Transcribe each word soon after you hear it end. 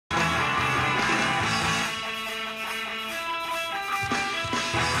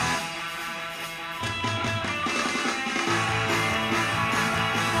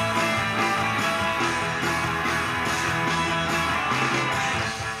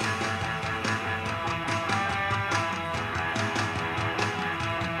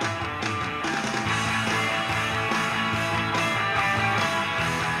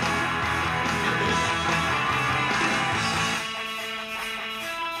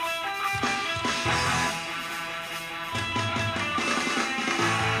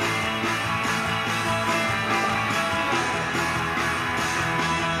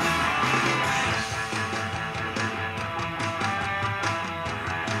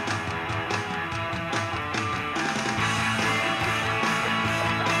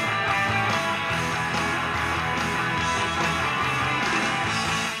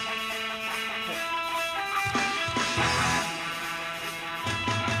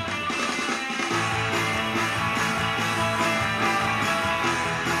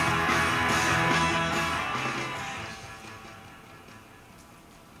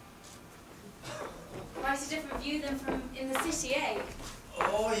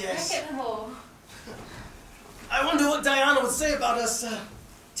Oh, yes. Look at them all. I wonder what Diana would say about us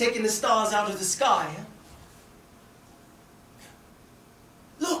taking the stars out of the sky. Huh?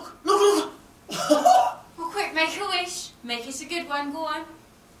 Look! Look! Look! Well, quick, make a wish. Make it a good one. Go on.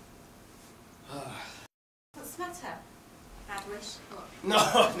 What's the matter? Bad wish? What? No,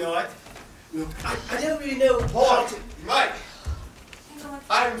 look, I don't really know what. Mate,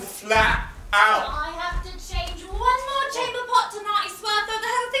 I'm flat out. I have to change one more chamber pot tonight. I swear, throw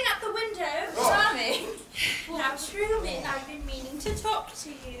the whole thing out the window. Charming. Now, truly, I've been meaning to talk to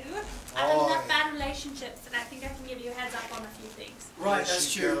you. I've had enough bad relationships, and I think I can give you a heads up on a few things. Right,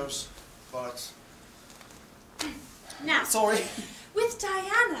 that's true. Goes, but Now, sorry. With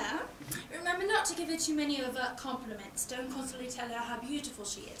Diana, remember not to give her too many overt compliments. Don't constantly tell her how beautiful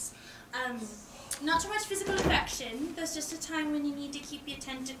she is. Not too much physical affection. There's just a time when you need to keep your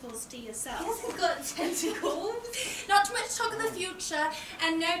tentacles to yourself. He hasn't got tentacles. Not too much talk of the future,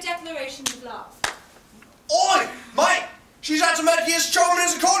 and no declarations of love. Oi, mate! She's had to make you as charming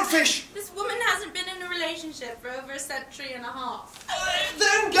as a codfish. This woman hasn't been in a relationship for over a century and a half.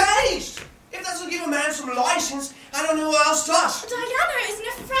 They're engaged. If that doesn't give a man some license, I don't know what else does. Diana is in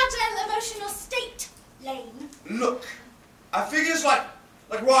a fragile emotional state, Lane. Look, I figure it's like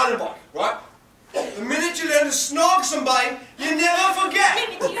riding a bike, right? The minute you learn to snog somebody, you never forget.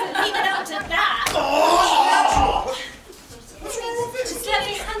 Maybe you leave it up to that. Oh, What's wrong with it? Just let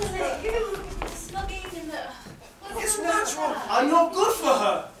me handle it. Snogging in the... It's natural. I'm not good for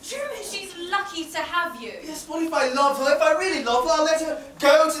her. Truman, she's lucky to have you. Yes, what if I love her? If I really love her, I'll let her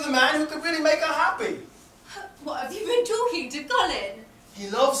go to the man who could really make her happy. What, have you been talking to Colin? He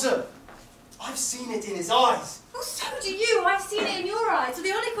loves her. I've seen it in his eyes. Well, so do you. I've seen it in your eyes. So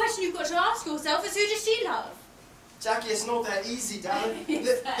the only question you've got to ask yourself is, who does she love? Jackie, it's not that easy, darling.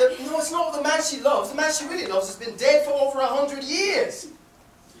 Exactly. No, it's not the man she loves. The man she really loves has been dead for over 100 years.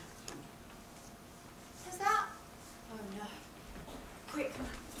 What's that? Oh, no. Quick,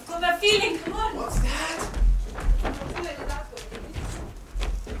 I've got that feeling. Come on. What's that?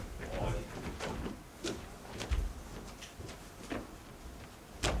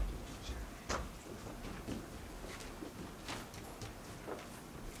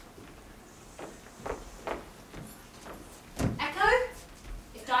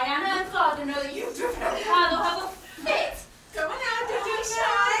 Diana and Father know that you've driven a car, they'll have a fit. Come on now, don't be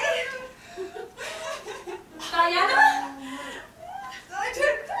shy. Diana? I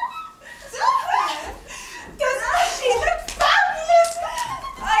don't know. Doesn't she look fabulous?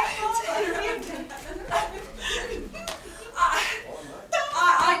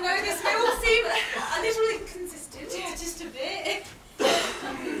 I know this may all seem a little inconsistent, just a bit.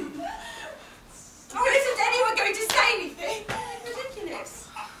 Oh, isn't anyone going to say anything? Ridiculous.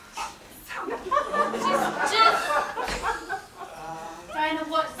 Diana,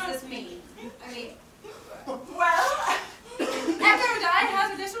 what does this mean? I mean... Well, Echo and I had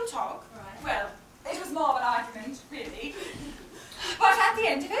a little talk. Right. Well, it was more of an argument, really. But at the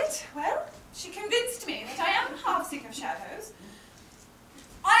end of it, well, she convinced me that I am half sick of shadows.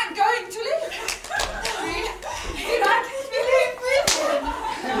 I am going to live. If I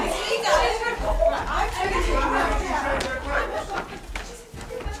can believe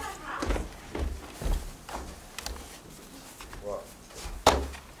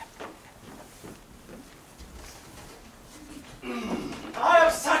I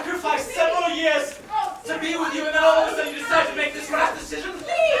have sacrificed several years to be with you, and then all of a sudden you decide to make this rash decision?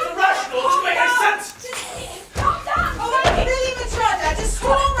 It's irrational, it doesn't make any sense! Calm down! Oh, I really even tried that. Just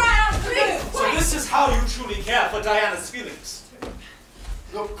storm right out through. So this is how you truly care for Diana's feelings?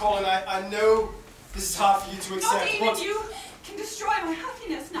 Look, Colin, I know this is hard for you to accept, Not even but... you can destroy my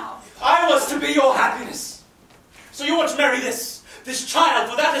happiness now. I was to be your happiness. So you want to marry this child,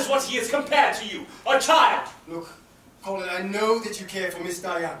 for that is what he is compared to you, a child. Look, Colin, I know that you care for Miss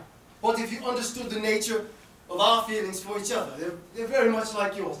Diana, but if you understood the nature of our feelings for each other, they're very much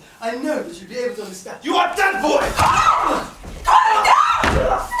like yours. I know that you'd be able to understand. You are dead, boy! Colin,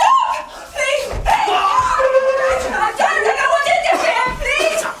 no! Stop! Please, please! I don't know what to do here,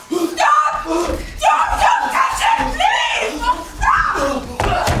 please! Stop! Don't touch it, please! Stop!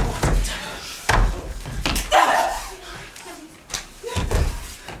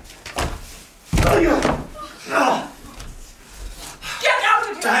 Get out of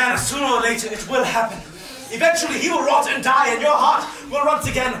here! Diana, sooner or later it will happen. Eventually he will rot and die, and your heart will once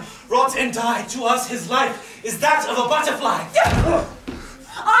again rot and die. To us, his life is that of a butterfly.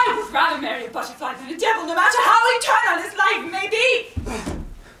 I would rather marry a butterfly than a devil, no matter how eternal his life may be.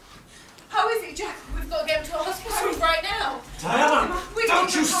 How is it, Jack? We've got to get him to a hospital right now. Diana,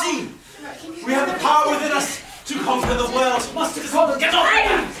 don't you see? We have the power within us to conquer the world. Must get off!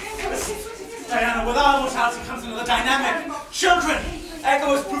 Diana, with our mortality comes another dynamic. Children!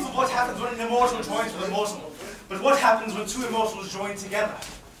 Echo is proof of what happens when an immortal joins with a mortal. But what happens when two immortals join together?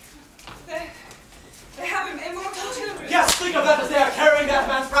 They have immortal children. Yes, think of that as they are carrying that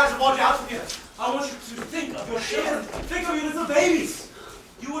man's fragile body out of you. I want you to think of your children. Think of you little babies.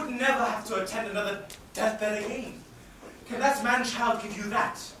 You would never have to attend another deathbed again. Can that man-child give you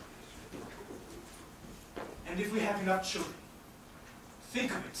that? And if we have enough children,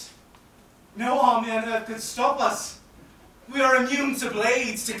 think of it. No army on earth could stop us. We are immune to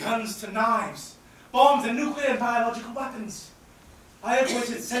blades, to guns, to knives, bombs and nuclear and biological weapons. I have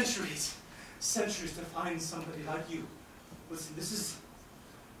waited centuries to find somebody like you. Listen, this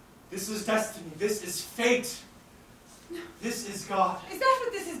is destiny. This is fate. This is God. Is that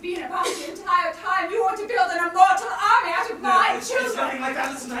what this has been about the entire time? You want to build an immortal army out of my children? It's nothing like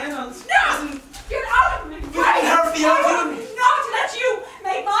that. Listen, Diana. No! Get out of me! Right. Inherit the I will not let you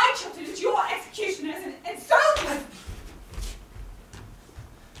make my children into your executioners and soldiers!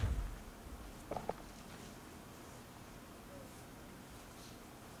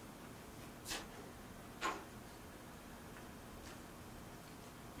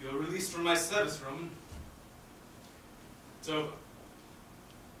 You're released from my service, Roman. It's over.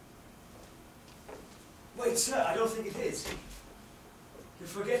 Wait, sir, I don't think it is. You're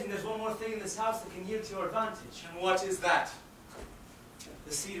forgetting there's one more thing in this house that can yield to your advantage. And what is that?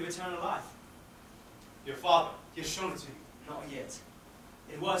 The seed of eternal life. Your father. He has shown it to you. Not yet.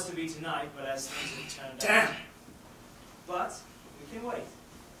 It was to be tonight, but as things have turned Damn! out. But we can wait.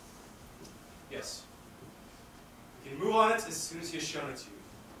 Yes. We can move on it as soon as he has shown it to you.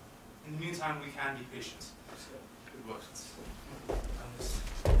 In the meantime, we can be patient. Good work.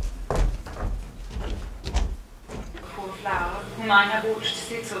 Poor flower, whom I have watched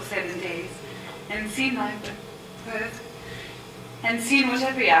 6 or 7 days, and seen thy birth, and seen what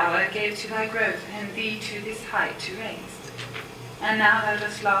every hour gave to thy growth, and thee to this height to raise. And now thou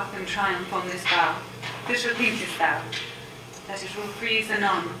dost laugh and triumph on this bough. Little thinkest thou that it will freeze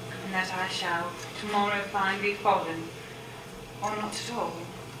anon, and that I shall tomorrow find thee fallen, or not at all.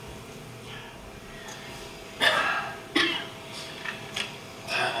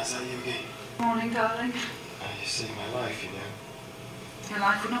 Diana, is that you again? Morning, darling. You saved my life, you know. Your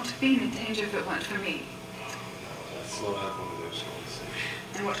life would not have been in danger if it weren't for me. No, let's not have one of those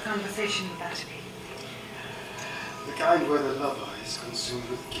conversations. And what conversation would that be? The kind where the lover is consumed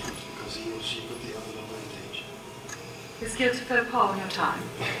with guilt because he or she put the other lover in danger. Is guilt a faux pas in your time?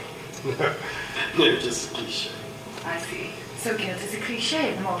 No, just a cliche. I see. So guilt is a cliche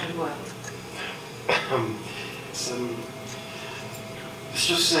in the modern world. Let's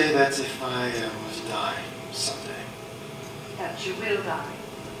just say that if I were to die someday. That you will die.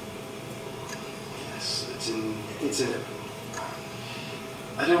 Yes, it's inevitable.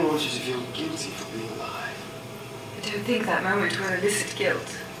 I don't want you to feel guilty for being alive. I don't think that moment will elicit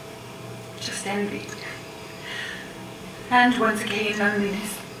guilt. Just envy. And once again,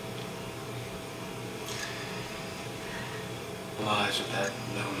 loneliness. Lies with that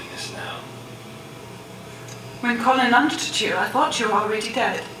loneliness now. When Colin lunged at you, I thought you were already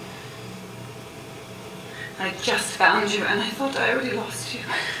dead. I just found you, and I thought I already lost you.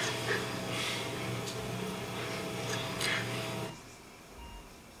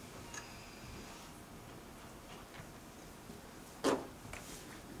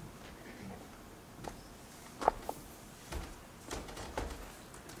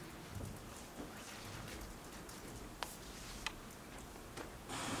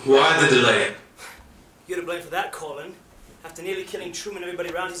 Why the delay? You're to blame for that, Colin. After nearly killing Truman,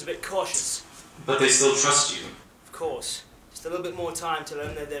 everybody around he's a bit cautious. But they still trust you. Of course. Just a little bit more time to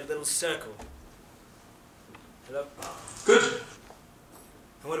learn their little circle. Hello? Good.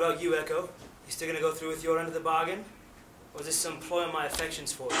 And what about you, Echo? You still gonna go through with your end of the bargain? Or is this some ploy on my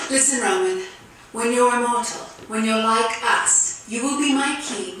affections for you? Listen, Roman. When you're immortal, when you're like us, you will be my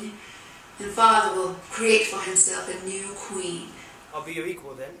king, and Father will create for himself a new queen. I'll be your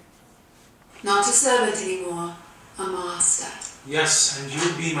equal then. Not a servant anymore, a master. Yes, and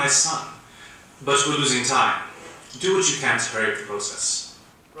you'll be my son. But we're losing time. Do what you can to hurry up the process.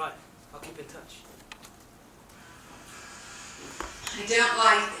 Right. I'll keep in touch. I don't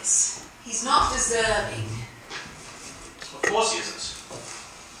like this. He's not deserving. Of course he isn't.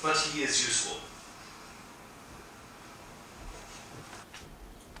 But he is useful.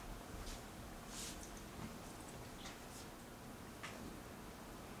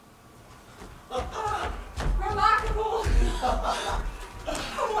 Remarkable!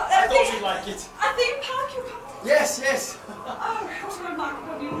 I thought you'd like it. A theme park, you call it? Yes, yes. Oh, how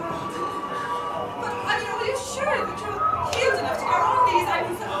remarkable you are. But, I mean, are you sure that you're healed enough to go on these? I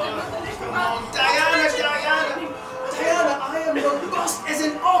mean, some of them with the little Oh, Diana!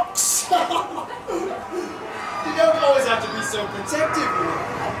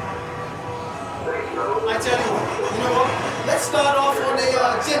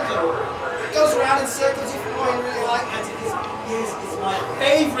 said because you're flying really high, and it is, yes, it's my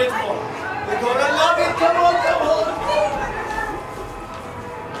favorite one. You're gonna love it. Come on, come on.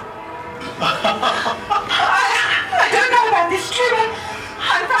 I don't know about this, Truman.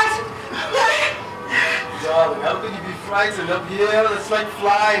 I'm frightened. Darling, how can you be frightened up here? It's like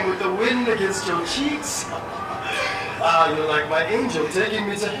flying with the wind against your cheeks. Ah, you're like my angel taking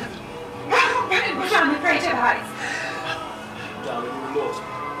me to heaven. But I'm afraid of heights. Darling, you're not.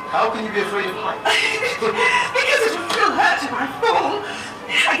 How can you be afraid of heights? Because it will still hurt if I fall.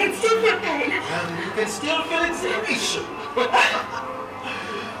 I can still feel pain. And you can still feel exhilaration.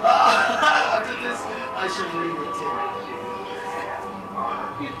 After this, I shall leave it to you.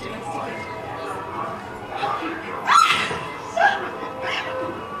 You domesticate.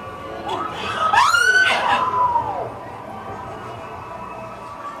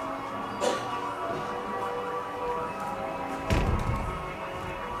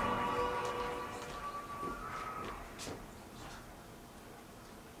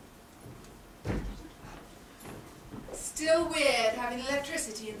 Still weird having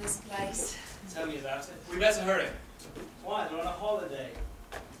electricity in this place. Tell me about it. We better hurry. Why? They're on a holiday.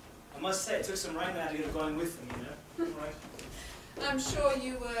 I must say, it took some right now to get her going with them, you know? Right? I'm sure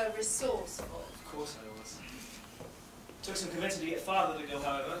you were resourceful. Of course I was. Took some convincing to get father to go,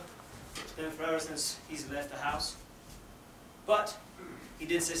 however. It's been forever since he's left the house. But he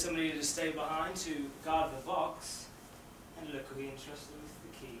did say somebody needed to stay behind to guard the box. And look who he entrusted with the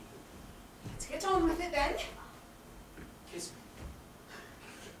key. Let's get on with it then. Kiss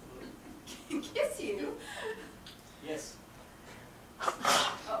Kiss you? me. Yes.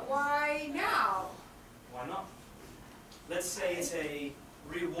 Why now? Why not? Let's say it's a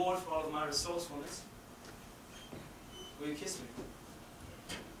reward for all of my resourcefulness. Will you kiss me?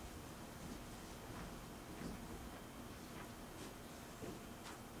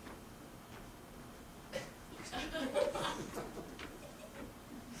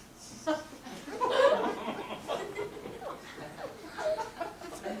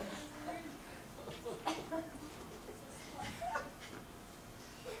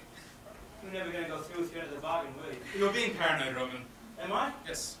 You're never going to go through with your end of the bargain, will you? You're being paranoid, Roman. Am I?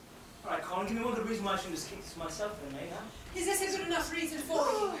 Yes. All right, Colin, give me one good reason why I shouldn't just keep this to myself then, eh? Huh? Is this a good enough reason for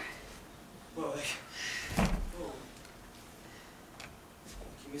you? Well,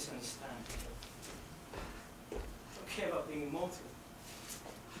 you misunderstand. I don't care about being immortal.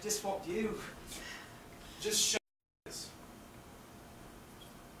 I just want you. Just show this.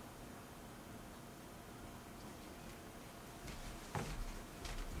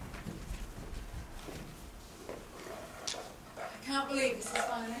 I can't believe this is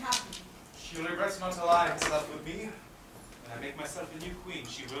finally happening. She'll regret not aligning herself with me. When I make myself a new queen,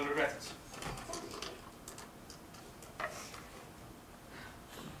 she will regret it.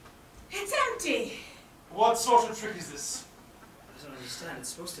 It's empty. What sort of trick is this? I don't understand. It's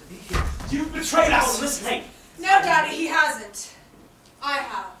supposed to be here. You've betrayed us! Oh, listen, hey! No, Daddy, he hasn't. I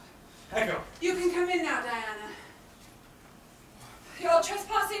have. Echo. You can come in now, Diana. You're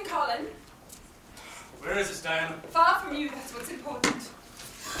trespassing, Colin. Where is this, Diana? Far from you, that's what's important.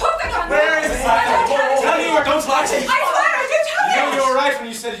 Put the gun Where down. is this? Tell me or don't lie to me! I swear I did tell You you! know you were right when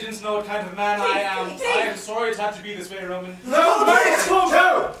you said you didn't know what kind of man I am. Please. I am sorry it had to be this way, Roman. No, Mary,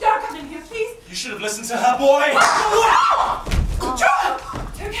 go! Don't come in here, please. You should have listened to her, boy! It's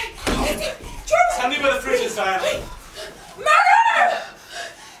okay. Tell me where the fruit is, Diana. Murder!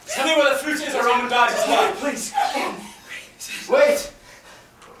 Tell me where the fruit is or Roman dies his life, please. Wait!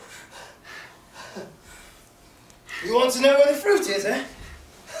 You want to know where the fruit is, eh?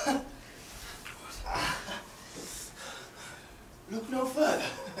 Look no further.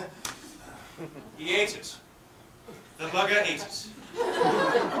 He ate it. The bugger ate it.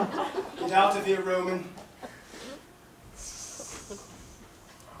 Get out of here, Roman.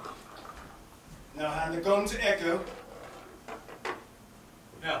 Now hand the gun to Echo.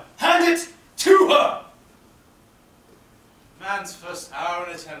 No. Hand it to her! Man's first hour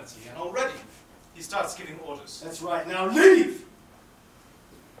in eternity, and already he starts giving orders. That's right, now leave!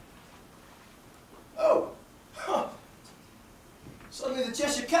 Oh. Huh. Suddenly the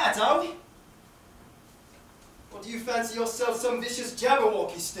Cheshire Cat, are we? Or do you fancy yourself some vicious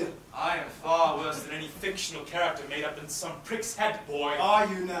Jabberwocky still? I am far worse than any fictional character made up in some prick's head, boy. Are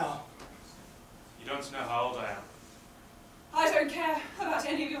you now? You don't know how old I am. I don't care about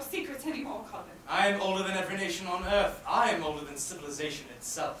any of your secrets anymore, Colin. I am older than every nation on earth. I am older than civilization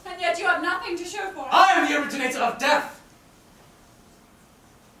itself. And yet you have nothing to show for it. I am the originator of death.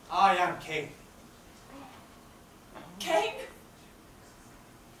 I am Cain. Cain?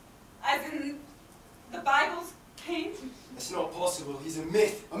 As in the Bible's Cain? It's not possible. He's a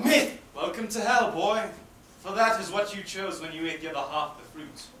myth. A myth! Welcome to hell, boy. For that is what you chose when you ate the other half of the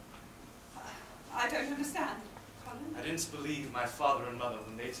fruit. I don't understand, Colin. I didn't believe my father and mother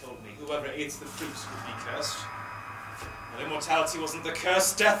when they told me whoever ate the fruit would be cursed. But immortality wasn't the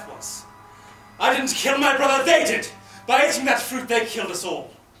curse, death was. I didn't kill my brother, they did! By eating that fruit, they killed us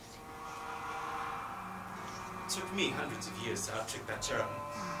all. It took me hundreds of years to outtrick that cherub.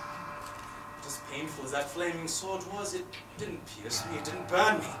 But as painful as that flaming sword was, it didn't pierce me, it didn't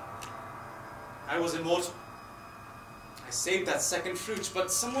burn me. I was immortal. I saved that second fruit, but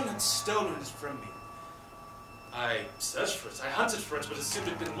someone had stolen it from me. I searched for it, I hunted for it, but it seemed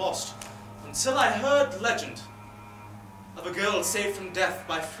to have been lost. Until I heard the legend of a girl saved from death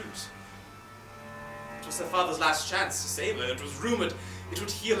by fruit. It was her father's last chance to save her. It was rumored it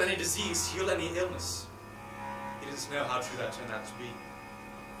would heal any disease, heal any illness. He didn't know how true that turned out to be.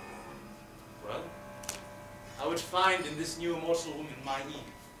 Well, I would find in this new immortal woman my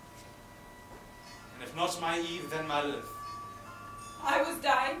Eve. And if not my Eve, then my Lilith. I was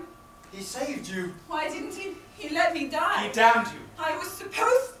dying. He saved you. Why didn't he let me die? He damned you. I was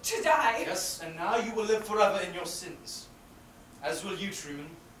supposed to die. Yes, and now you will live forever in your sins. As will you, Truman,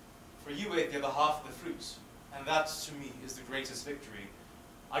 for you ate the other half of the fruit, and that, to me, is the greatest victory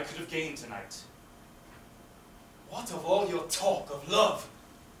I could have gained tonight. What of all your talk of love?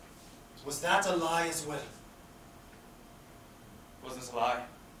 Was that a lie as well? Wasn't it a lie?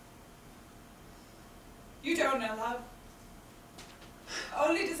 You don't know love.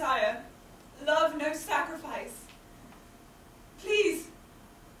 Only desire. Love, no sacrifice. Please,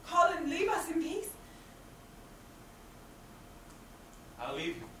 Colin, leave us in peace. I'll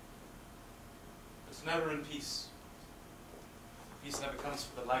leave you. But never in peace. Peace never comes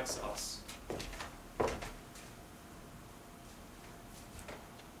for the likes of us.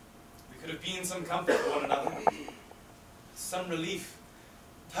 We could have been some comfort for one another. Some relief.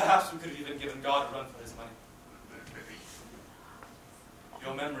 Perhaps we could have even given God a run for his money.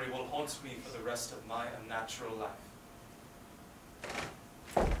 Your memory will haunt me for the rest of my unnatural life.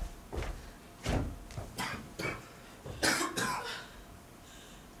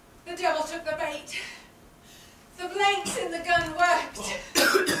 The devil took the bait. The blanks in the gun worked.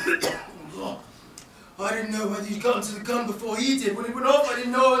 I didn't know whether you'd gotten to the gun before he did. When it went off, I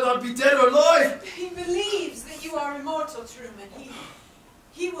didn't know whether I'd be dead or alive. He believes that you are immortal, Truman.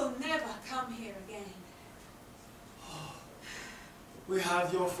 He will never come here again. We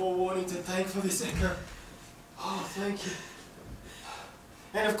have your forewarning to thank for this, Echo. Oh, thank you.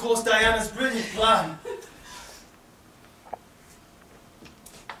 And of course, Diana's brilliant plan.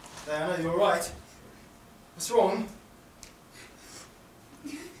 Diana, you're right. What's wrong?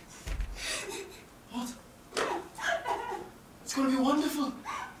 What? It's going to be wonderful.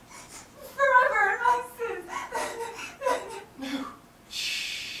 Forever in my sins. No.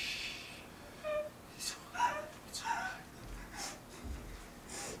 Shh. It's all right. It's all right.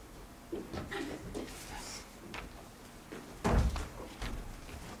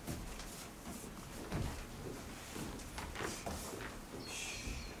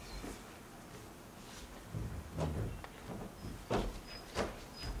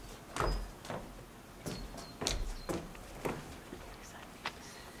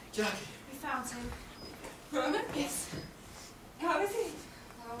 Jackie. We found him. Roman? Yes. How is he?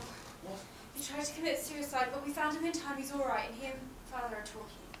 Well, What? he tried to commit suicide, but we found him in time. He's all right, and he and Father are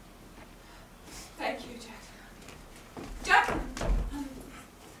talking. Thank you, Jack. Jaclyn!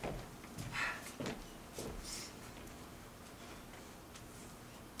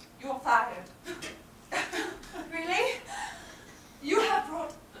 You're fired. Really? You have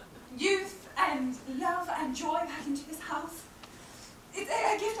brought youth and love and joy back into this house. It's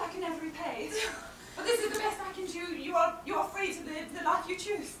a gift I can never repay. But this is the best I can do. You are free to live the life you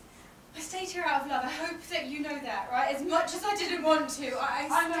choose. I stayed here out of love. I hope that you know that, right? As much as I didn't want to, I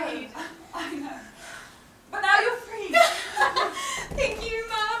stayed. I know. But now you're free. Thank you,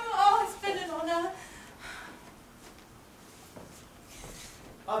 Mum. Oh, it's been an honour.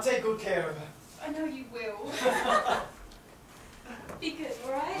 I'll take good care of her. I know you will. Be good,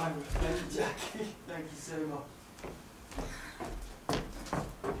 all right? I will. Thank you, Jackie. Thank you so much.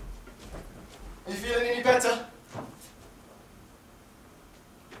 Are you feeling any better?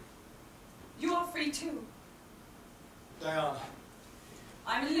 You are free too. Diana.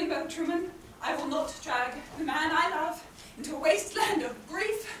 I'm in limbo, Truman. I will not drag the man I love into a wasteland of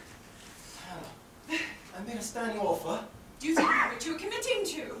grief. Diana, I made a standing offer. You didn't know what you were committing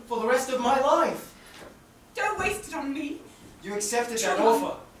to. For the rest of my life. Don't waste it on me. You accepted that Truman.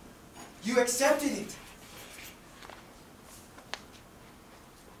 offer. You accepted it.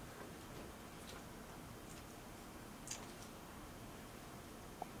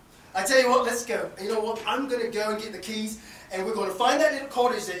 I tell you what, let's go. And you know what? I'm going to go and get the keys, and we're going to find that little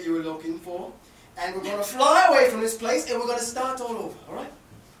cottage that you were looking for, and we're going to fly away from this place, and we're going to start all over, all right?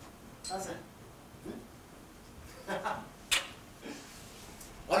 How's that?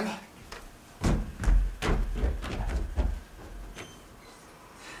 I'll be back.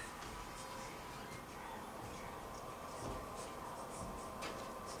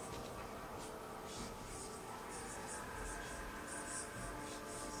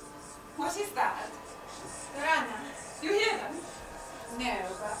 What is that? They're Anna. You hear them? No,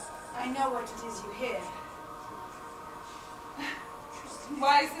 but I know what it is you hear.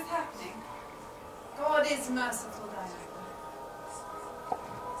 Why is this happening? God is merciful, Diana.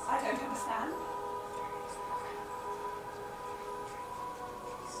 I don't understand.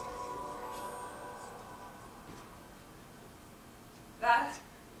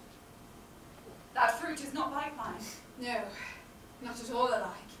 That fruit is not like mine. No, not at all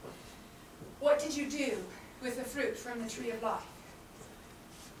alike. What did you do with the fruit from the tree of life?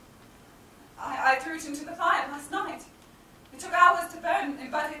 I threw it into the fire last night. It took hours to burn,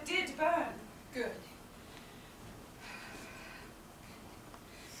 but it did burn. Good.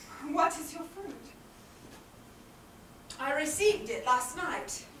 What is your fruit? I received it last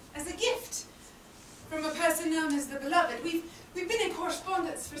night as a gift from a person known as the Beloved. We've been in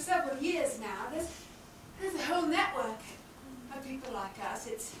correspondence for several years now. There's a whole network of people like us.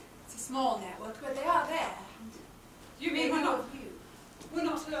 It's a small network, but they are there. You mean we're not you? We're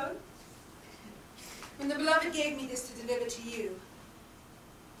not alone? When the Beloved gave me this to deliver to you,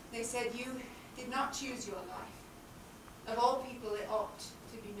 they said you did not choose your life. Of all people, it ought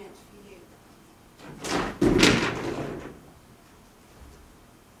to be meant for you.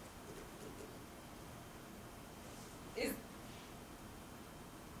 Is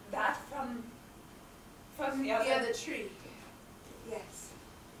that from the other? The other tree. Yes.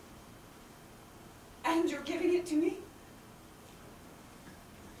 And you're giving it to me?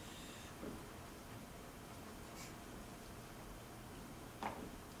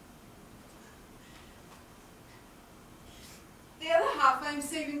 The other half I'm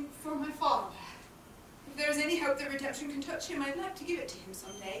saving for my father. If there is any hope that redemption can touch him, I'd like to give it to him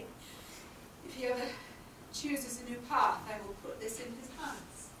someday. If he ever chooses a new path, I will put this in his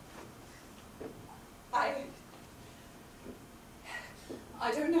hands. I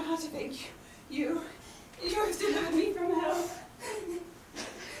don't know how to thank you. You have delivered me from hell.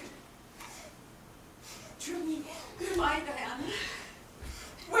 Truman, goodbye, Diana.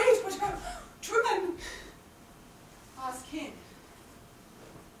 Wait, what about Truman? Ask him.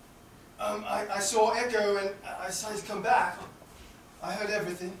 I saw Echo and I saw him come back. I heard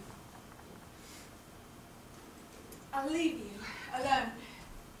everything. I'll leave you alone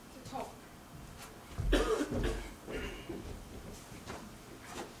to talk.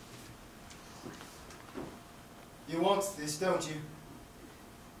 You want this, don't you?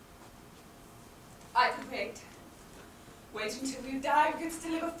 I could wait. Wait until you die. We could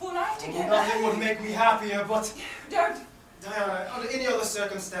still live a full life together. Nothing would make me happier, but... Don't. Diana, under any other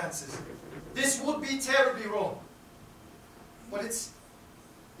circumstances, this would be terribly wrong. But it's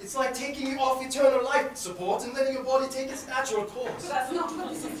like taking you off eternal life support and letting your body take its natural course. But that's not what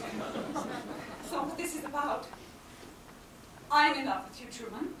this is. That's not what this is about. I'm in love with you,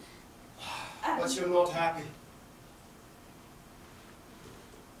 Truman. But you're not happy.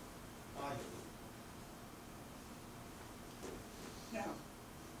 Are you? No.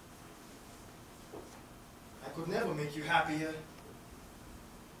 I could never make you happier.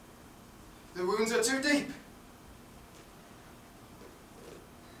 The wounds are too deep.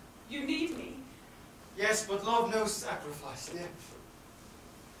 You need me. Yes, but love knows sacrifice, dear.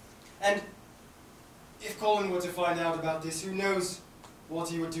 And if Colin were to find out about this, who knows what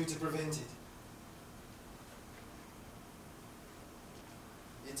he would do to prevent it.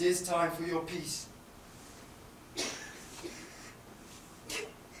 It is time for your peace.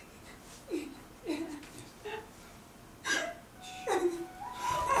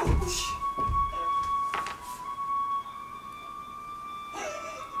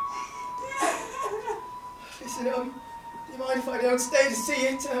 Listen, do you mind if I don't stay to see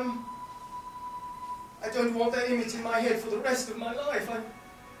it? I don't want that image in my head for the rest of my life. I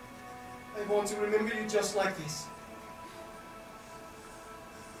want to remember you just like this.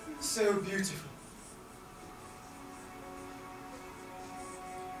 So beautiful.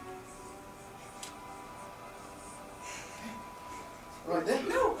 Right there?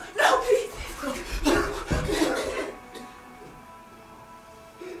 No, no, please.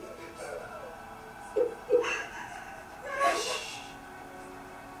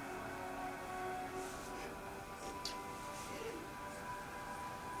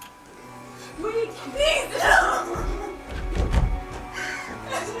 Please, no!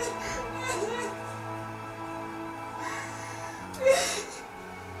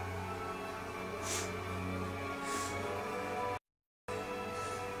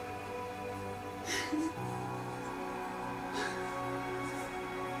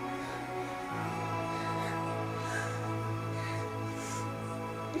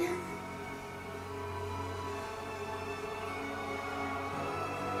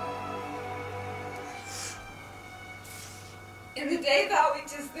 In the day thou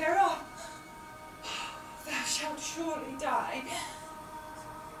eatest thereof, thou shalt surely die.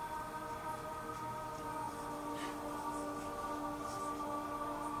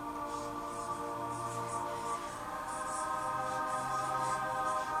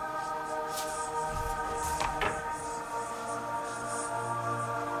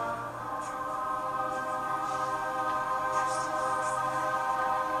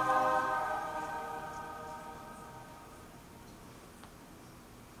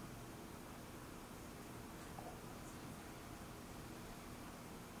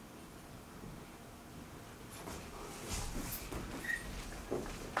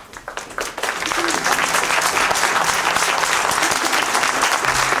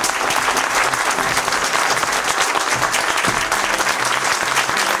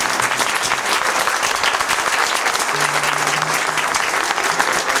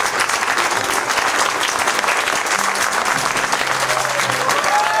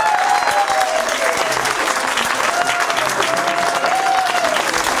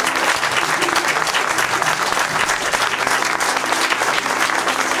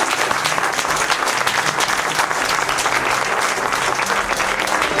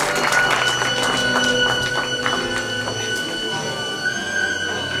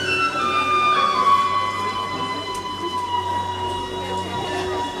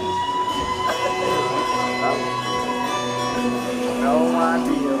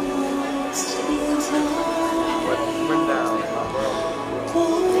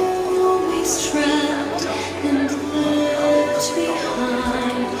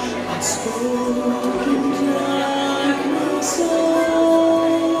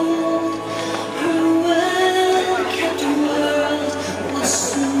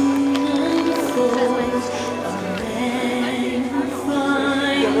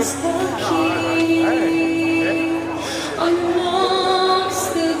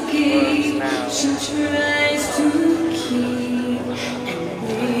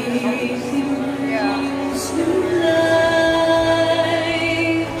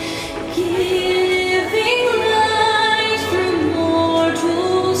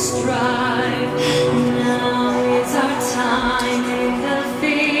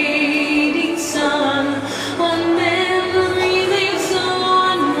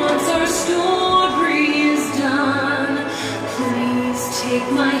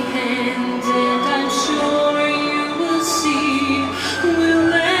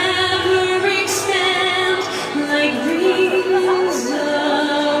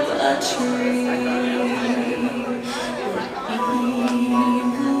 True.